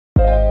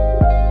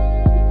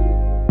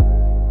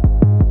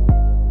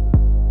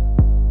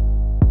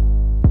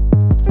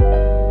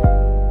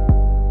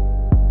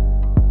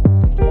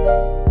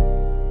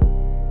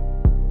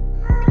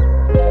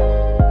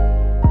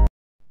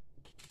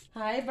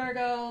Hi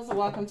Virgos,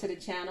 welcome to the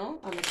channel.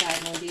 I'm the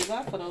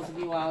COMFIRMING for those of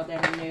you all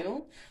that are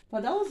new. For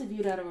those of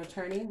you that are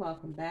returning,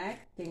 welcome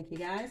back. Thank you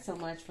guys so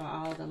much for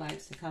all the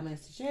likes, the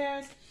comments, the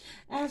shares,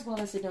 as well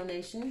as the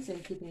donations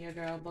and keeping your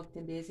girl booked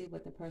and busy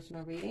with the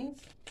personal readings.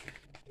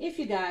 If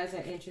you guys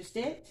are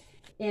interested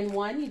in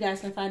one, you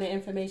guys can find the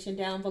information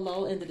down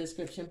below in the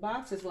description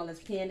box as well as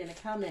pinned in the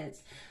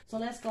comments. So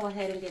let's go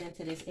ahead and get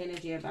into this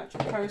energy about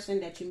your person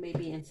that you may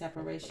be in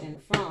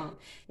separation from.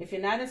 If you're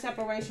not in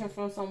separation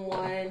from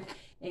someone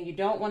and you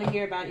don't want to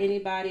hear about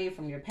anybody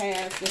from your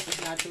past, this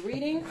is not your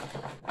reading.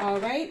 All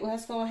right,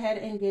 let's go ahead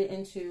and get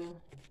into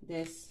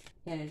this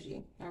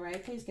energy. All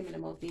right, please give me the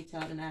most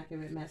detailed and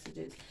accurate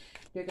messages.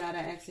 Dear God, I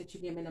ask that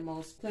you give me the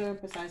most clear and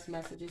precise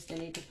messages that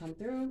need to come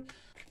through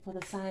for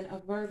the sign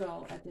of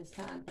Virgo at this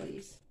time,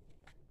 please.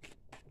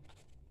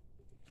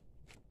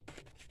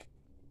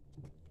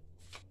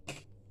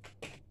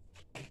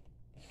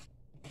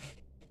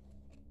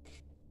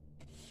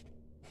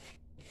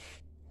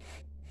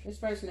 This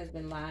person has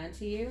been lying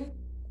to you.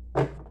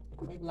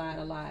 They've lied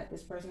a lot.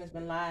 This person has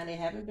been lying. They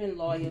haven't been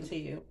loyal to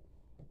you.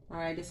 All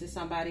right, this is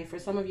somebody, for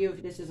some of you,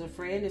 if this is a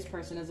friend, this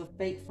person is a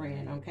fake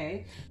friend,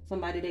 okay?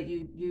 Somebody that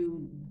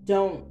you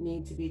don't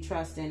need to be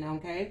trusting,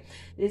 okay?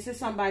 This is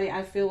somebody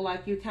I feel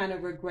like you kind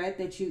of regret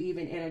that you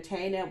even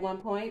entertained at one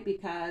point,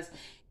 because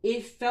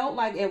it felt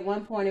like at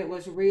one point it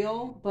was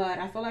real. But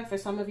I feel like for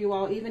some of you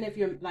all, even if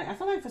you're like, I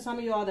feel like for some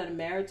of you all that are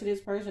married to this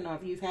person, or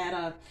if you've had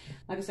a,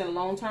 like I said, a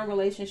long-term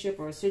relationship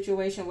or a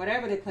situation,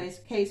 whatever the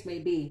case may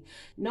be,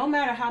 no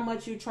matter how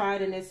much you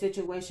tried in this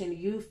situation,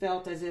 you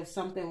felt as if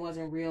something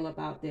wasn't real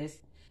about this.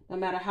 No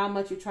matter how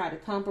much you tried to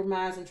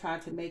compromise and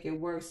tried to make it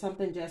work,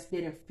 something just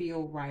didn't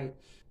feel right.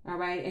 All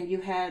right. And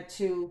you had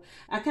to,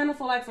 I kind of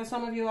feel like for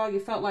some of you all, you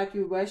felt like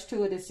you rushed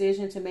to a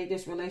decision to make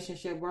this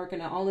relationship work.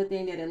 And the only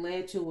thing that it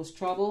led to was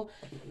trouble,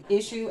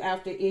 issue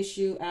after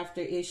issue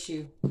after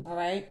issue. All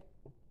right.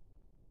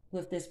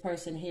 With this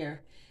person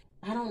here.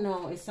 I don't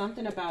know. It's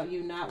something about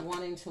you not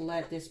wanting to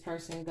let this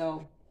person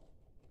go.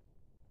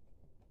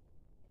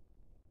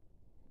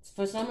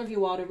 For some of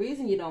you all, the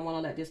reason you don't want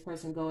to let this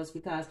person go is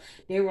because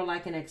they were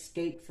like an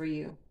escape for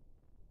you.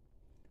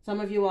 Some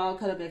of you all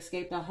could have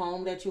escaped a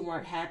home that you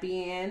weren't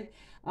happy in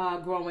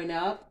growing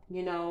up.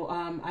 You know,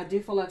 I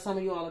do feel like some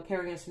of you all are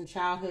carrying some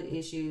childhood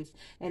issues,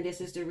 and this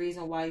is the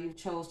reason why you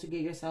chose to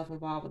get yourself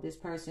involved with this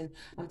person.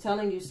 I'm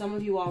telling you, some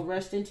of you all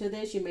rushed into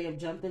this. You may have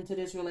jumped into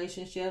this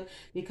relationship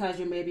because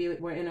you maybe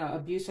were in an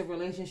abusive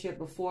relationship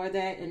before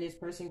that, and this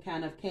person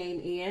kind of came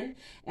in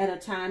at a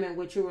time in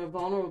which you were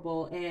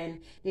vulnerable,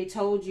 and they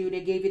told you,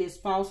 they gave you this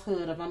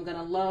falsehood of, I'm going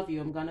to love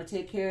you, I'm going to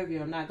take care of you,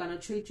 I'm not going to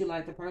treat you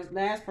like the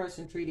last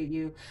person treated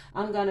you,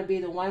 I'm going to be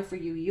the one for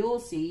you,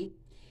 you'll see.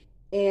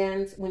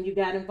 And when you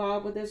got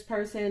involved with this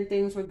person,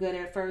 things were good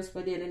at first,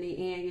 but then in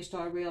the end, you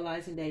start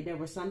realizing that there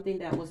was something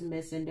that was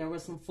missing. There were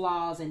some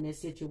flaws in this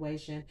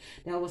situation.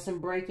 There was some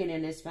breaking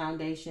in this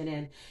foundation.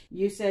 And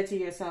you said to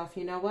yourself,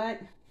 you know what?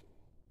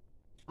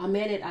 I'm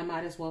in it. I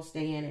might as well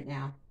stay in it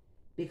now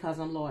because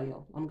I'm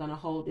loyal. I'm going to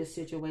hold this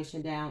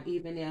situation down,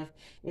 even if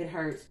it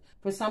hurts.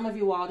 For some of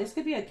you all, this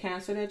could be a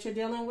Cancer that you're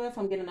dealing with.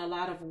 I'm getting a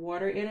lot of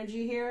water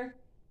energy here.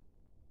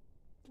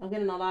 I'm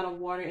getting a lot of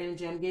water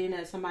energy. I'm getting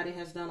that somebody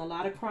has done a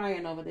lot of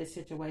crying over this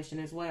situation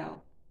as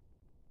well.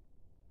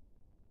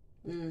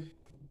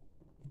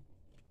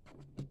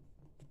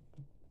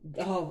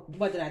 Oh,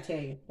 what did I tell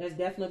you? There's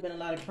definitely been a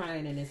lot of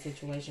crying in this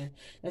situation.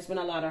 There's been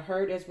a lot of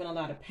hurt. There's been a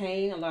lot of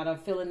pain, a lot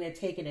of feeling they're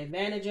taken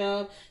advantage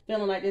of,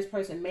 feeling like this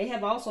person may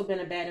have also been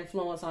a bad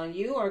influence on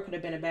you, or could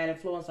have been a bad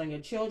influence on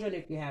your children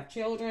if you have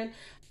children.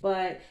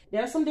 But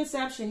there's some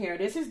deception here.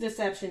 This is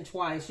deception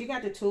twice. You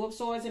got the Two of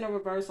Swords in a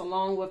reverse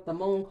along with the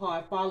Moon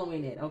card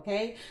following it,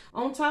 okay?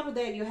 On top of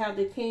that, you have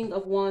the King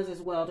of Wands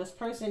as well. This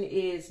person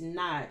is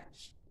not...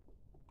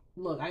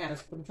 Look, I'm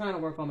trying to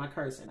work on my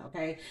cursing,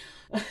 okay?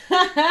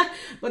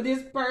 But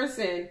this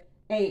person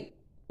ain't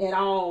at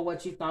all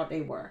what you thought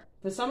they were.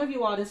 For some of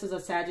you all, this is a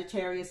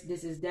Sagittarius.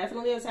 This is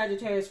definitely a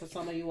Sagittarius for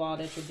some of you all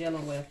that you're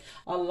dealing with.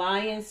 A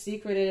lying,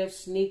 secretive,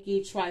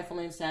 sneaky,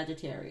 trifling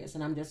Sagittarius.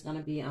 And I'm just going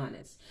to be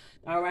honest.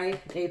 All right.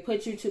 They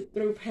put you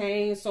through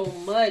pain so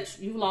much.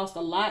 You lost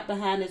a lot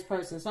behind this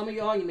person. Some of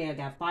y'all, you may have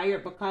got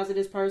fired because of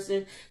this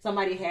person.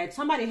 Somebody had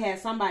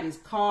somebody's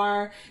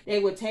car. They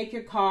would take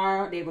your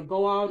car. They would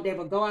go out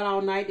all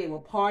night. They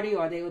would party,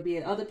 or they would be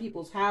at other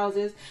people's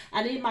houses.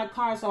 I need my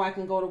car so I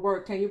can go to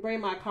work. Can you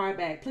bring my car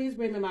back? Please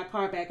bring me my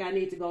car back. I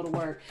need to go to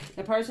work.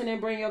 The person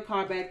didn't bring your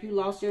car back. You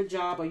lost your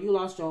job, or you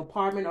lost your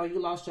apartment, or you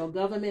lost your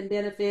government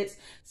benefits.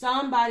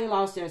 Somebody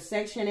lost their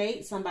Section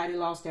 8. Somebody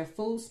lost their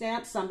food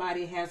stamps.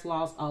 Somebody has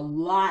lost a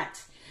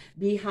lot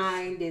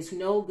behind this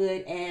no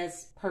good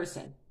ass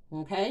person.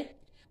 Okay,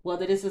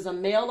 whether this is a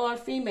male or a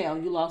female,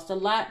 you lost a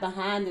lot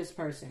behind this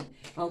person.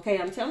 Okay,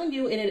 I'm telling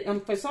you,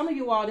 and for some of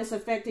you all, this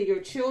affected your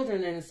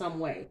children in some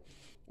way.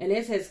 And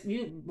this has,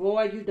 you've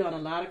done a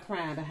lot of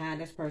crime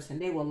behind this person.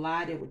 They will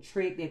lie, they will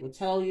trick, they will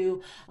tell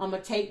you, I'm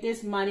going to take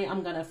this money,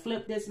 I'm going to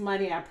flip this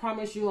money, I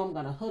promise you, I'm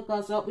going to hook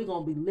us up, we're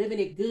going to be living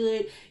it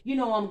good. You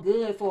know I'm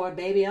good for it,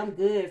 baby, I'm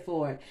good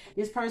for it.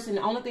 This person,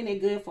 the only thing they're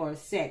good for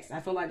is sex. I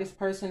feel like this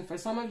person, for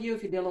some of you,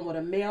 if you're dealing with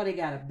a male, they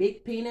got a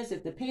big penis.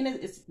 If the penis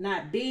is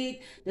not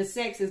big, the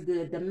sex is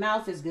good, the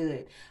mouth is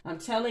good. I'm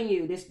telling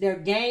you, their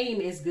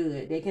game is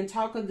good. They can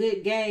talk a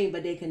good game,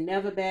 but they can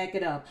never back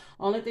it up.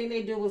 Only thing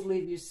they do is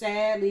leave you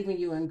sad, leaving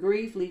you in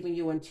grief, leaving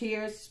you in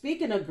tears.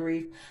 Speaking of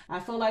grief, I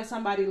feel like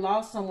somebody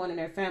lost someone in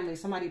their family.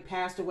 Somebody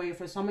passed away.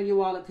 For some of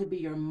you all, it could be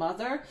your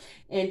mother,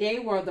 and they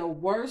were the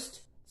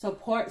worst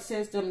support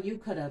system you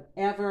could have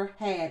ever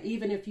had,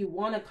 even if you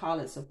want to call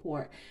it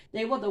support.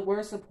 They were the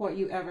worst support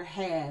you ever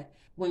had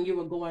when you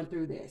were going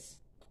through this.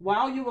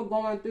 While you were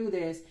going through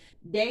this,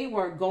 they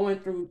were going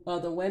through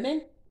other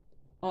women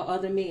or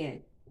other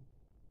men.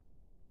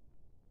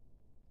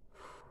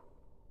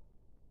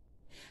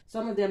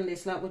 Some of them, they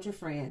slept with your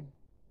friend.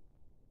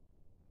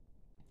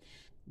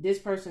 This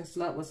person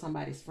slept with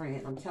somebody's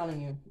friend. I'm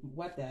telling you,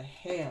 what the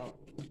hell?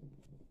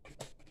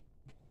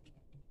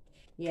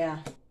 Yeah.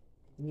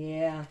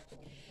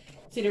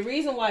 See, the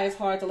reason why it's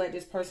hard to let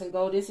this person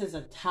go, this is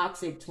a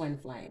toxic twin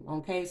flame,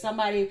 okay?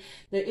 Somebody,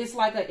 it's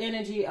like an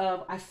energy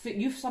of,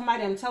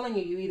 somebody, I'm telling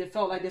you, you either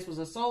felt like this was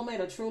a soulmate,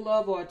 a true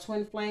love, or a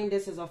twin flame.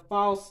 This is a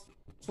false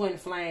twin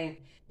flame.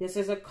 This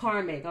is a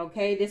karmic,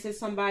 okay? This is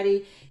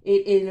somebody,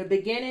 in the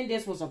beginning,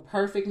 this was a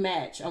perfect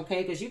match,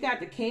 okay? Because you got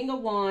the King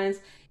of Wands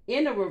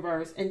in the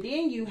reverse, and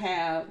then you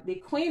have the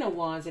Queen of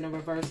Wands in the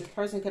reverse. This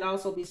person could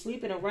also be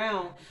sleeping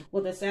around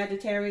with a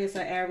Sagittarius,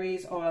 or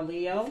Aries, or a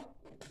Leo.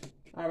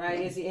 All right,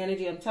 is the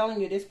energy. I'm telling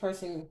you, this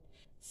person,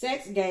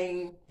 sex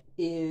game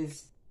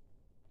this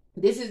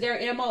is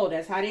their MO.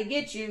 That's how they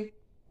get you.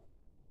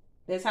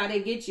 That's how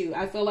they get you.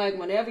 I feel like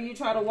whenever you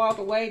try to walk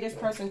away, this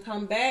person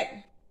come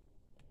back,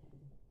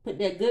 put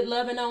that good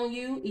loving on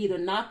you, either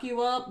knock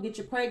you up, get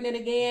you pregnant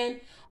again,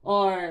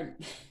 or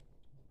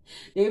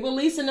they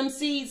releasing them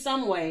seeds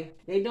some way.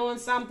 They doing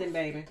something,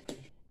 baby.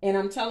 And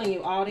I'm telling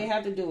you, all they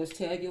have to do is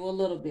tell you a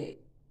little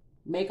bit.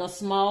 Make a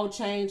small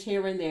change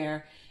here and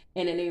there,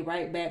 and then they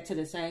right back to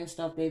the same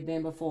stuff they've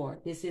been before.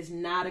 This is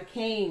not a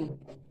king.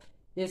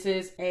 This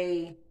is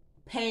a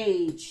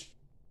page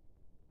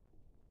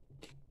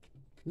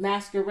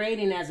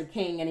masquerading as a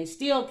king, and he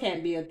still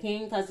can't be a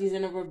king because he's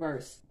in a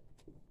reverse.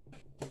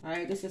 All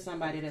right, this is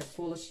somebody that's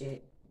full of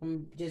shit.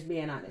 I'm just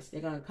being honest.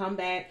 They're going to come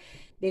back.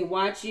 They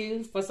watch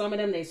you. For some of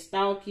them, they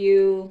stalk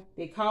you.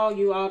 They call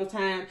you all the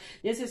time.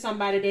 This is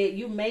somebody that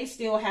you may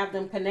still have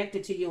them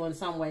connected to you in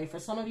some way. For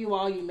some of you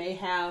all, you may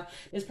have,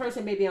 this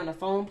person may be on the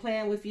phone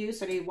plan with you,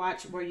 so they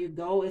watch where you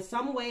go. It's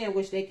some way in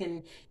which they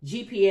can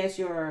GPS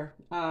your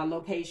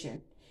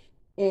location.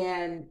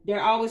 And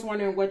they're always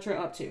wondering what you're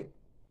up to.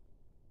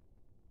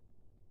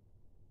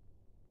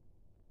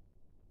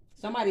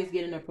 Somebody's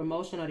getting a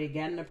promotion, or they're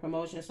getting a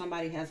promotion.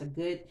 Somebody has a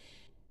good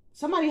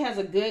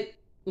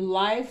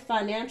life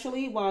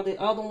financially, while the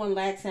other one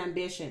lacks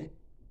ambition.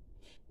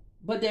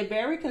 But they're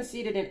very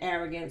conceited and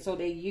arrogant, so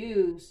they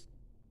use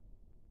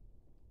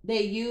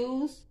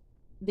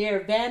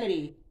their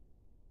vanity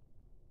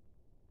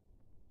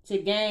to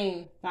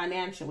gain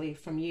financially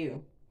from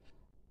you.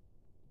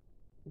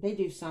 They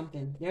do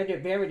something.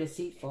 They're very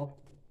deceitful.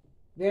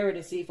 Very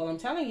deceitful. I'm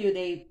telling you,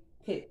 they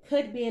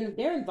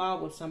they're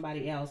involved with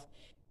somebody else.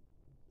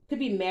 Could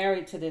be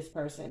married to this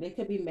person. They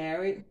could be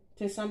married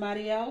to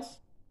somebody else.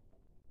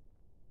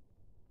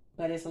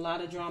 But it's a lot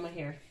of drama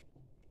here.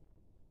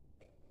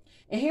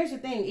 And here's the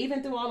thing.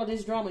 Even through all of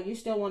this drama, you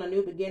still want a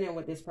new beginning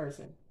with this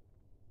person.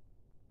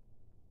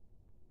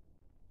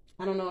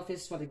 I don't know if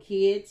it's for the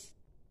kids,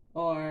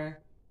 or,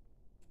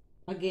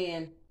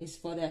 again, it's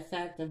for that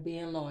fact of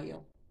being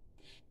loyal.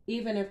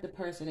 Even if the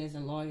person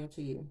isn't loyal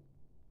to you.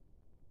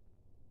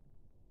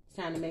 It's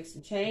time to make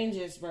some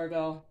changes,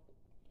 Virgo.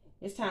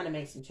 It's time to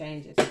make some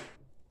changes.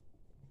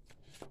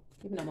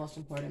 Give me the most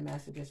important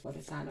messages for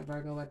the sign of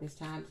Virgo at this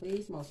time,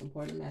 please. Most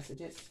important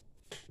messages.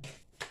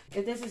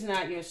 If this is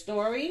not your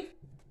story,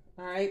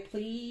 all right,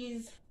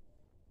 please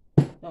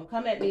don't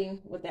come at me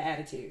with the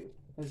attitude.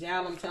 Because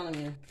y'all, I'm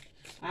telling you,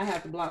 I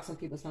have to block some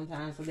people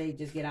sometimes so they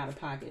just get out of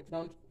pocket.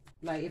 Don't,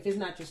 like, if it's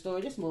not your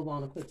story, just move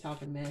on and quit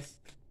talking mess.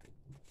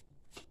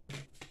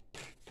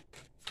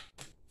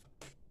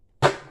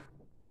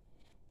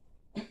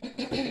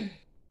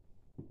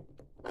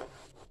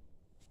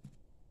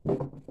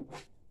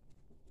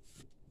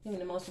 Give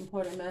me the most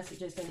important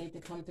messages that need to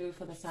come through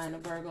for the sign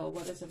of Virgo.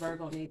 What does a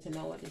Virgo need to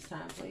know at this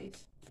time, please?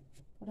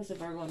 What does a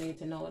Virgo need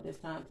to know at this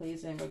time,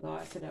 please, in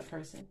regards to that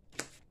person?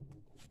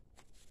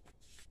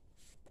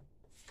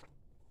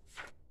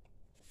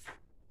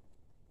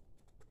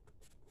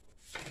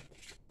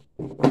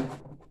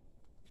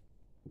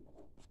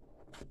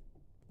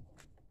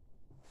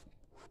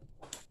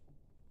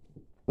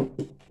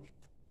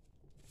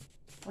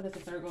 What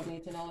does the Virgo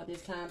need to know at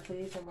this time,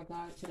 please, in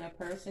regards to that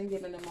person?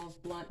 Giving the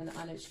most blunt and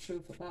honest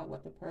truth about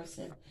what the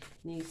person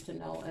needs to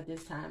know at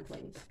this time,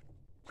 please.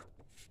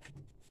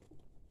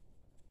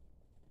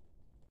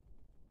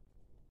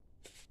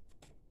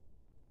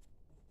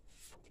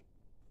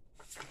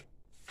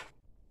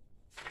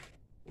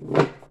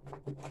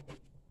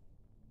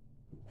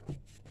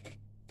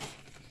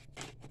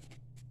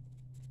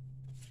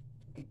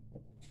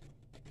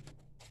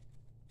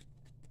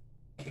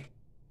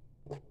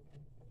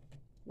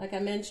 Like I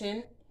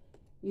mentioned,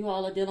 you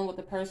all are dealing with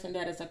a person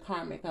that is a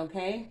karmic,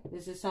 okay?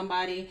 This is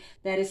somebody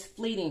that is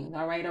fleeting,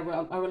 all right?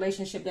 A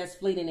relationship that's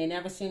fleeting. They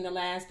never seem to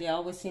last. They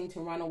always seem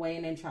to run away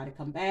and then try to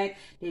come back.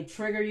 They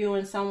trigger you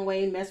in some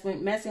way,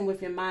 messing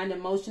with your mind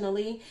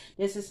emotionally.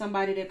 This is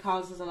somebody that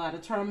causes a lot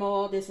of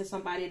turmoil. This is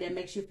somebody that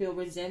makes you feel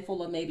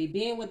resentful of maybe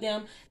being with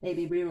them,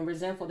 maybe being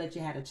resentful that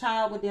you had a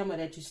child with them or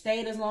that you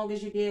stayed as long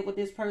as you did with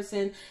this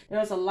person.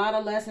 There's a lot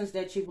of lessons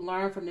that you've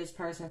learned from this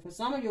person. For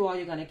some of you all,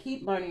 you're going to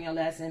keep learning your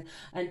lesson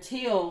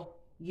until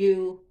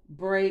you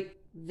break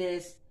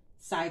this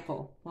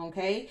cycle,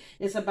 okay?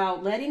 It's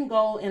about letting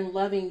go and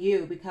loving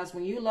you, because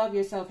when you love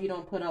yourself, you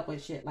don't put up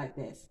with shit like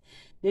this.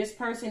 This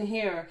person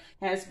here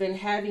has been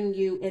having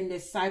you in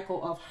this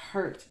cycle of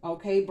hurt,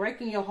 okay?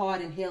 Breaking your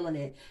heart and healing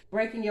it.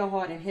 Breaking your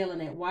heart and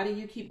healing it. Why do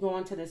you keep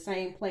going to the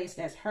same place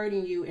that's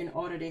hurting you in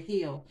order to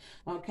heal?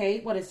 Okay,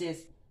 what is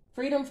this?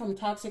 Freedom from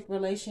toxic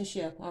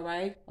relationship, all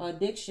right?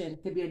 Addiction.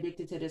 Could be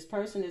addicted to this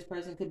person. This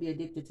person could be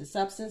addicted to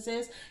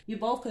substances. You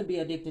both could be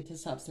addicted to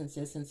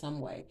substances in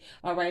some way,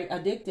 all right?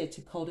 Addicted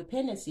to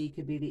codependency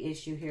could be the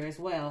issue here as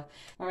well,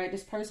 all right?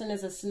 This person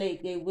is a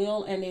snake. They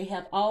will and they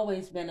have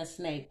always been a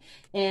snake.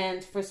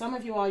 And for some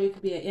of you all, you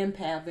could be an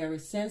empath, very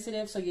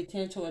sensitive, so you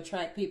tend to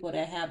attract people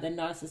that have the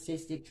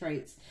narcissistic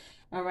traits.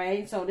 All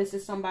right, so this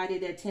is somebody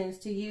that tends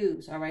to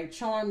use, all right,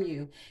 charm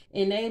you,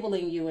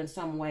 enabling you in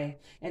some way.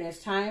 And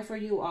it's time for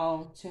you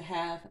all to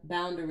have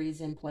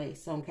boundaries in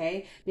place,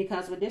 okay?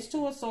 Because with this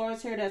Two of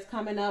Swords here that's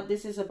coming up,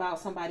 this is about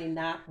somebody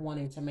not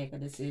wanting to make a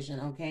decision,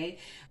 okay?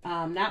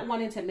 Not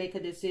wanting to make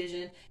a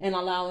decision and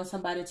allowing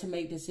somebody to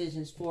make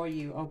decisions for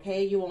you,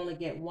 okay? You only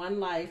get one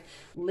life.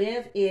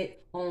 Live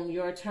it on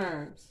your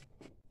terms.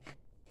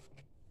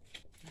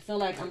 I feel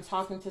like I'm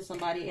talking to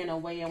somebody in a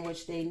way in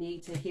which they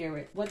need to hear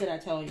it. What did I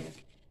tell you?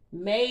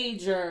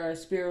 Major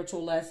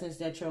spiritual lessons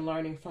that you're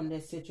learning from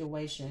this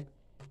situation.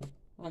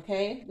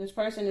 Okay? This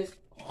person is,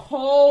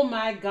 oh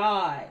my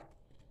God.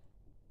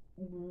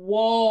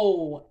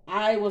 Whoa.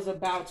 I was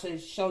about to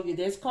show you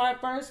this card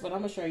first, but I'm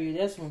going to show you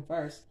this one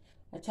first.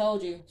 I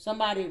told you,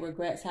 somebody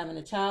regrets having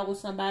a child with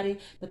somebody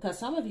because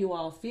some of you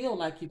all feel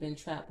like you've been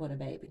trapped with a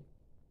baby.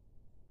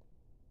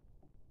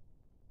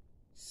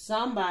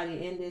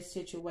 Somebody in this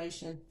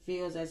situation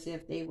feels as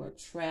if they were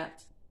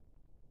trapped.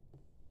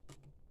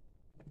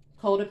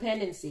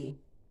 Codependency,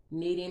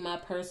 needing my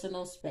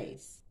personal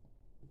space.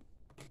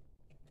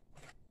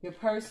 Your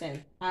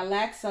person, I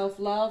lack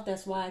self-love,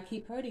 that's why I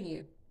keep hurting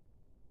you.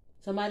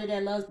 Somebody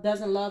that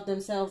doesn't love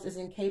themselves is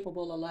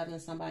incapable of loving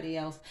somebody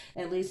else,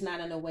 at least not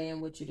in the way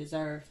in which you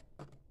deserve.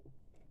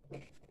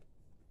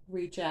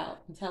 Reach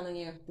out. I'm telling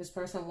you, this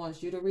person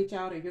wants you to reach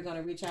out, or you're going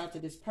to reach out to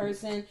this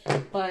person,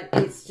 but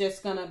it's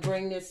just going to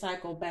bring this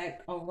cycle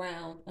back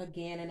around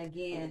again and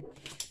again.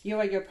 You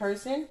or your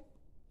person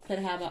could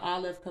have an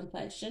olive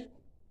complexion.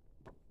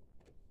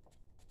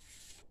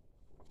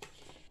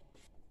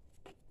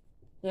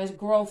 There's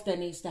growth that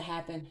needs to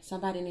happen.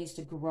 Somebody needs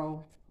to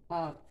grow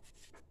up.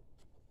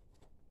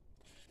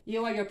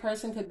 You or your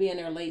person could be in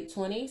their late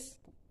 20s.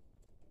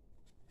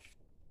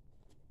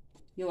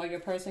 You or your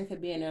person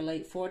could be in their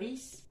late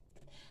 40s.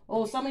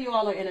 Oh, some of you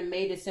all are in a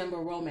May-December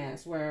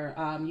romance where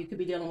you could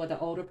be dealing with an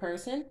older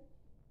person,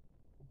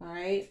 all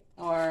right,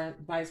 or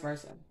vice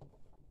versa.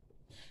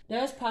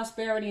 There's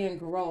prosperity and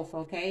growth,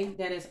 okay,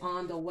 that is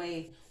on the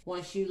way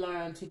once you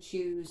learn to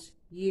choose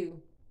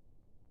you.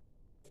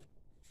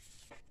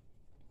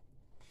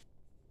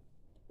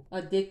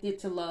 Addicted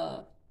to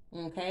love,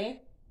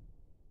 okay?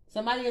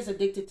 Somebody is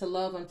addicted to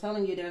love. I'm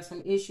telling you, there are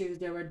some issues.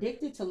 They're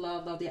addicted to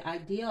love, though the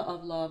idea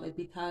of love is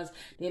because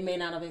they may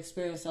not have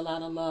experienced a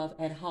lot of love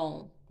at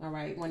home, all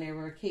right, when they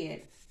were a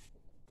kid.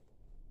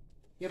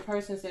 Your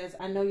person says,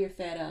 I know you're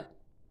fed up.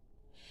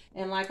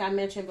 And like I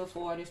mentioned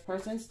before, this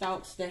person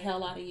stalks the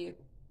hell out of you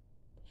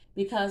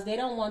because they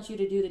don't want you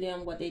to do to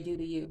them what they do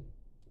to you.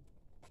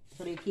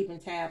 So they're keeping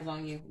tabs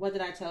on you. What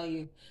did I tell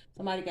you?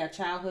 Somebody got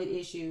childhood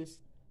issues,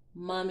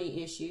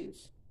 mommy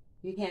issues.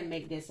 You can't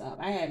make this up.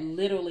 I had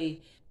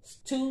literally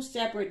 2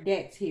 separate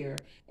decks here,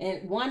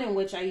 and one in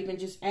which I even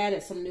just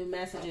added some new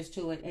messages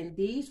to it, and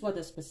these were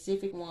the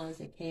specific ones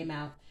that came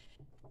out.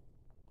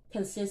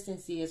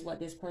 Consistency is what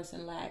this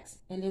person lacks,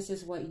 and this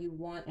is what you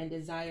want and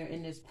desire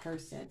in this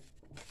person.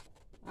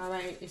 All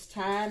right, it's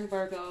time,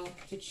 Virgo,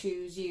 to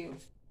choose you,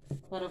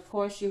 but of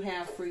course you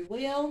have free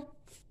will,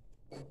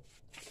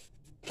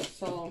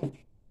 so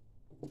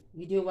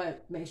you do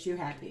what makes you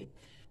happy.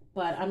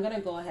 But I'm going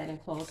to go ahead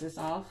and close this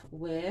off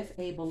with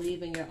a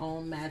believe in your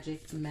own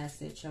magic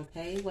message,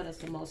 okay? What is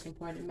the most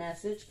important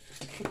message?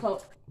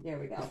 There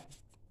we go.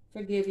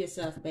 Forgive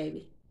yourself,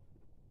 baby.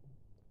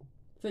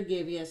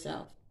 Forgive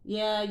yourself.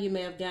 Yeah, you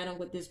may have gotten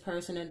with this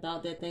person and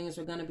thought that things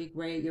were going to be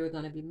great. You were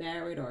going to be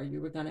married, or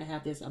you were going to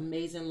have this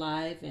amazing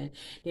life, and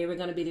they were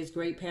going to be this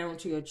great parent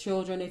to your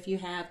children if you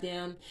have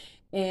them.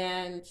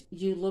 And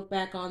you look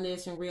back on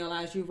this and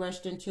realize you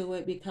rushed into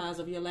it because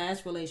of your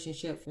last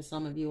relationship for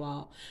some of you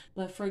all.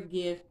 But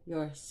forgive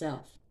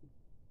yourself.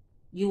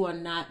 You are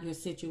not your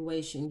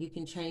situation. You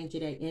can change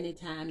it at any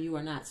time. You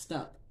are not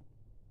stuck.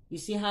 You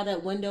see how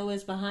that window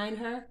is behind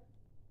her?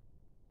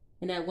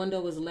 and that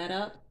window was let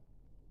up,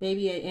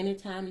 baby, at any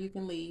time you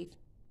can leave.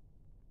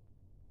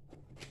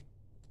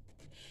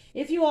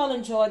 If you all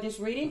enjoyed this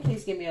reading,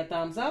 please give me a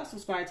thumbs up.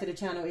 Subscribe to the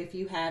channel if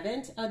you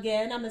haven't.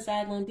 Again, I'm the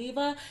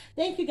sagmoondiva.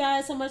 Thank you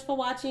guys so much for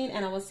watching,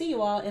 and I will see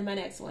you all in my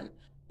next one.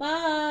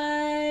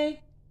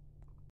 Bye.